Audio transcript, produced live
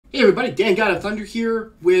Hey everybody, Dan God of Thunder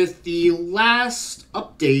here with the last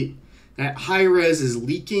update that Hi-Rez is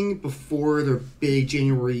leaking before their big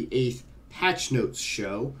January 8th patch notes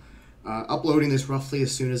show. Uploading this roughly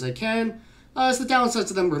as soon as I can. It's the downside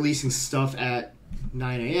to them releasing stuff at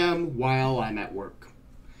 9 a.m. while I'm at work.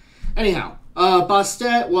 Anyhow,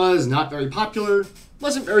 Bastet was not very popular,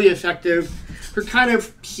 wasn't very effective. Her kind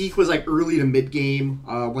of peak was like early to mid game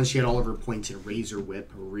when she had all of her points in Razor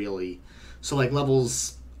Whip, really. So like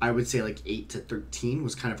levels, I would say like 8 to 13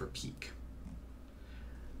 was kind of her peak.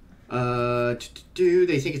 Do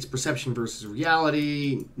they think it's perception versus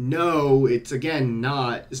reality? No, it's again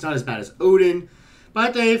it's not as bad as Odin,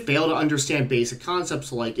 but they fail to understand basic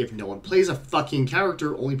concepts like if no one plays a fucking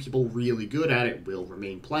character, only people really good at it will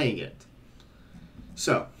remain playing it.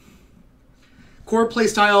 So, core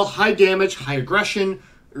playstyle, high damage, high aggression,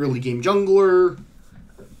 early game jungler,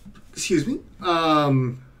 excuse me,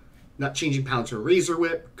 not changing power to a Razor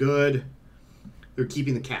Whip, good. They're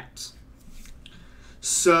keeping the cats.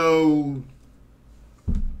 So,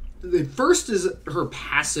 the first is her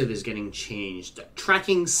passive is getting changed.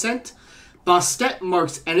 Tracking scent. Bastet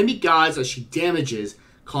marks enemy gods as she damages,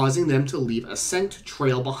 causing them to leave a scent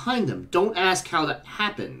trail behind them. Don't ask how that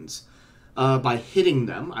happens. By hitting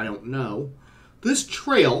them, I don't know. This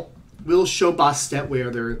trail will show Bastet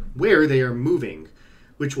where they are moving,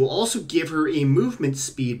 which will also give her a movement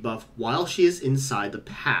speed buff while she is inside the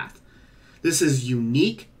path. This is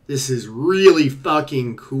unique. This is really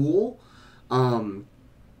fucking cool.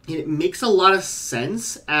 It makes a lot of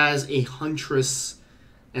sense as a huntress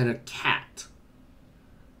and a cat.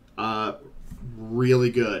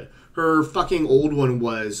 Really good. Her fucking old one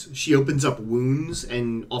was she opens up wounds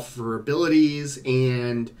and off of her abilities,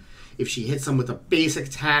 and if she hits them with a basic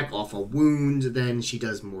attack off a wound, then she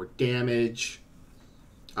does more damage.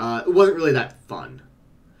 It wasn't really that fun.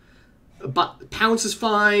 But Pounce is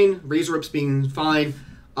fine. Razor Whip's being fine.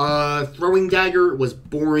 Throwing Dagger was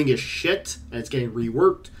boring as shit, and it's getting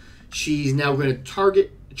reworked. She's now going to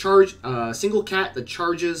charge a single cat that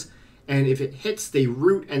charges, and if it hits, they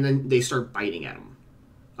root, and then they start biting at them.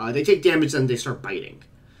 They take damage, then they start biting.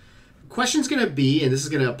 The question's going to be, and this is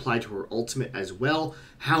going to apply to her ultimate as well,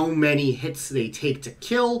 how many hits they take to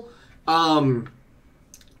kill.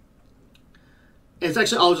 It's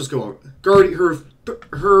actually, I'll just go over.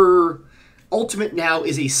 Her ultimate now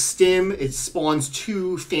is a stim. It spawns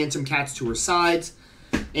 2 phantom cats to her sides.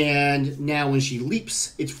 And now when she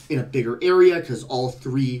leaps, it's in a bigger area because all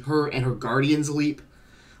 3, her and her guardians leap.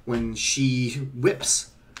 When she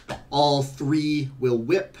whips, all 3 will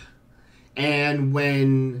whip. And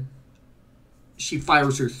when she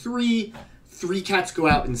fires her 3 cats go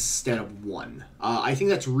out instead of 1. I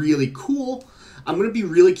think that's really cool. I'm going to be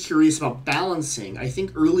really curious about balancing. I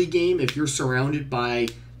think early game, if you're surrounded by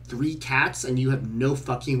 3 cats and you have no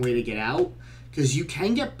fucking way to get out, because you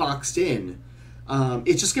can get boxed in,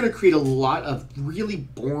 it's just going to create a lot of really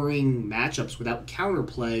boring matchups without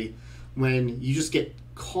counterplay when you just get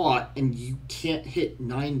caught and you can't hit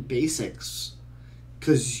 9 basics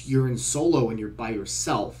because you're in solo and you're by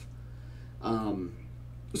yourself. So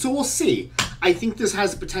we'll see. I think this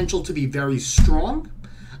has the potential to be very strong.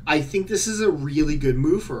 I think this is a really good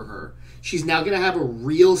move for her. She's now going to have a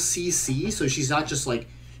real CC, so she's not just like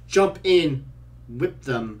jump in, whip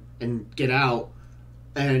them, and get out.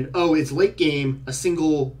 And, oh, it's late game, a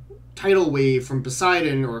single tidal wave from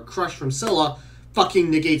Poseidon or a crush from Scylla fucking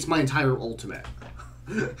negates my entire ultimate.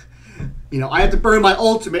 You know, I have to burn my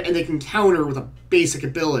ultimate and they can counter with a basic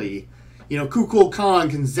ability. You know, Kukul Khan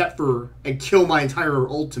can Zephyr and kill my entire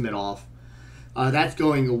ultimate off. That's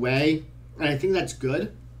going away, and I think that's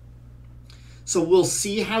good. So we'll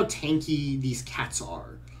see how tanky these cats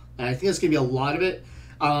are. And I think that's going to be a lot of it.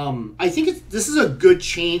 I think this is a good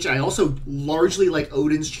change. I also largely like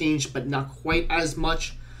Odin's change, but not quite as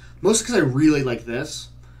much. Mostly because I really like this.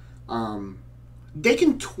 They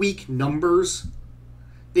can tweak numbers.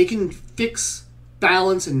 They can fix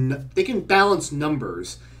balance, and they can balance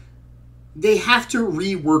numbers. They have to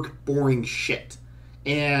rework boring shit.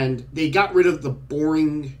 And they got rid of the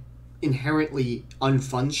boring, inherently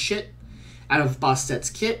unfun shit out of Bastet's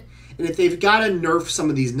kit. And if they've got to nerf some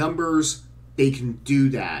of these numbers, they can do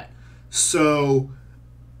that. So,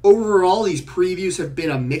 overall, these previews have been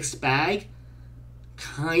a mixed bag.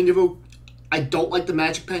 I don't like the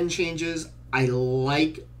Magic Pen changes. I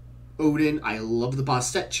like Odin. I love the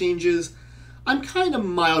Bastet changes. I'm kind of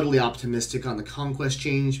mildly optimistic on the Conquest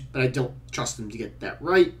change, but I don't trust them to get that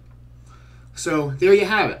right. So, there you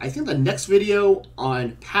have it. I think the next video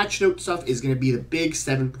on patch note stuff is going to be the big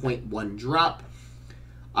 7.1 drop.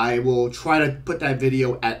 I will try to put that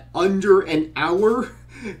video at under an hour,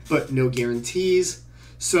 but no guarantees.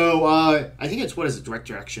 So I think it's, what is the direct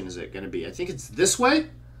direction is it going to be? I think it's this way.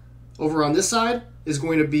 Over on this side is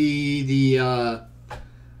going to be the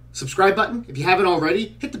subscribe button. If you haven't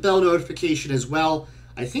already, hit the bell notification as well.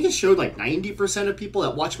 I think it showed like 90% of people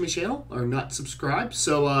that watch my channel are not subscribed.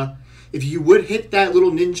 So if you would hit that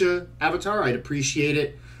little ninja avatar, I'd appreciate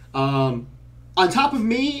it. On top of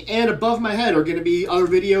me and above my head are going to be other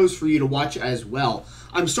videos for you to watch as well.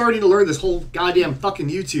 I'm starting to learn this whole goddamn fucking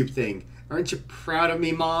YouTube thing. Aren't you proud of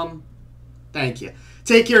me, Mom? Thank you.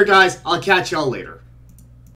 Take care, guys. I'll catch y'all later.